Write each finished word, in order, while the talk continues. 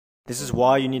This is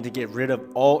why you need to get rid of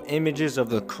all images of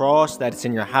the cross that's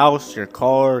in your house, your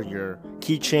car, your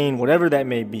keychain, whatever that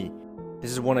may be. This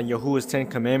is one of Yahuwah's 10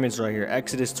 commandments right here.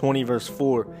 Exodus 20 verse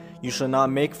 4. You shall not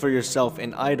make for yourself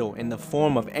an idol in the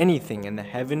form of anything in the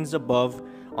heavens above,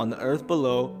 on the earth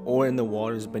below, or in the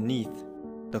waters beneath.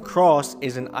 The cross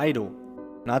is an idol.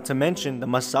 Not to mention, the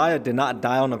Messiah did not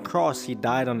die on a cross. He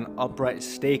died on an upright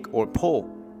stake or pole,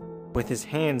 with his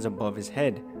hands above his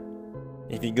head.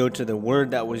 If you go to the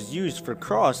word that was used for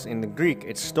cross in the Greek,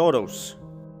 it's stauros,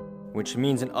 which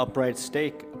means an upright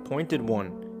stake, a pointed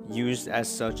one, used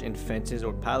as such in fences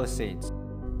or palisades.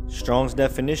 Strong's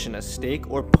definition, a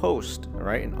stake or post,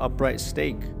 right? An upright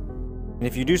stake. And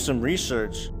if you do some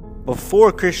research,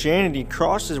 before Christianity,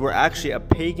 crosses were actually a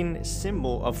pagan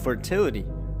symbol of fertility.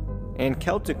 And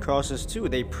Celtic crosses too.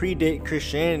 They predate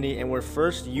Christianity and were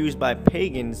first used by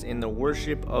pagans in the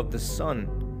worship of the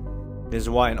sun. This is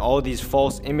why in all these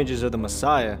false images of the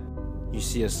Messiah, you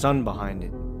see a sun behind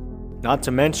it. Not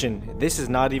to mention, this is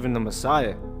not even the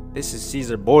Messiah. This is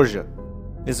Caesar Borgia.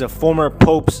 This is a former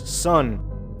pope's son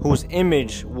whose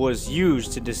image was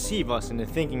used to deceive us into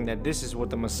thinking that this is what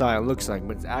the Messiah looks like,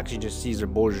 but it's actually just Caesar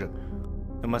Borgia.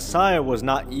 The Messiah was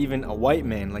not even a white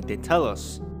man like they tell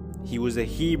us. He was a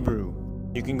Hebrew.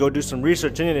 You can go do some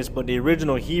research into this, but the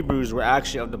original Hebrews were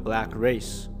actually of the black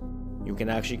race. You can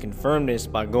actually confirm this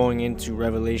by going into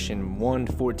Revelation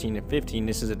 1:14 and 15.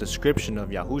 This is a description of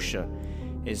Yahushua.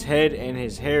 His head and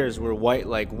his hairs were white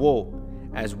like wool,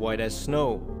 as white as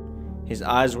snow. His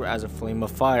eyes were as a flame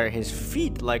of fire, his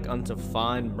feet like unto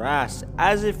fine brass,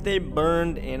 as if they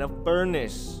burned in a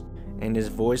furnace, and his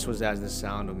voice was as the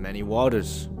sound of many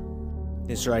waters.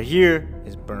 This right here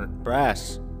is burnt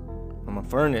brass from a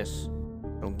furnace.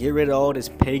 Don't get rid of all this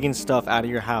pagan stuff out of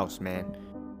your house, man.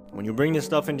 When you bring this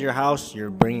stuff into your house, you're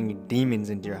bringing demons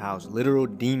into your house. Literal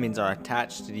demons are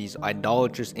attached to these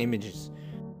idolatrous images.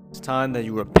 It's time that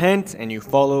you repent and you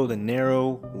follow the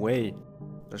narrow way.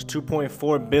 There's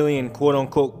 2.4 billion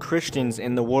quote-unquote Christians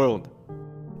in the world.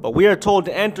 But we are told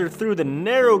to enter through the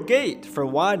narrow gate, for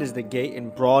wide is the gate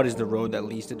and broad is the road that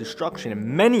leads to destruction, and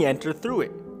many enter through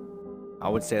it. I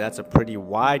would say that's a pretty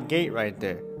wide gate right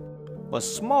there. But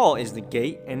small is the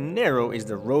gate and narrow is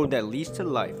the road that leads to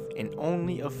life, and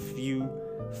only a few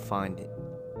find it.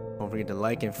 Don't forget to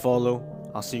like and follow.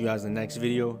 I'll see you guys in the next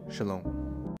video. Shalom.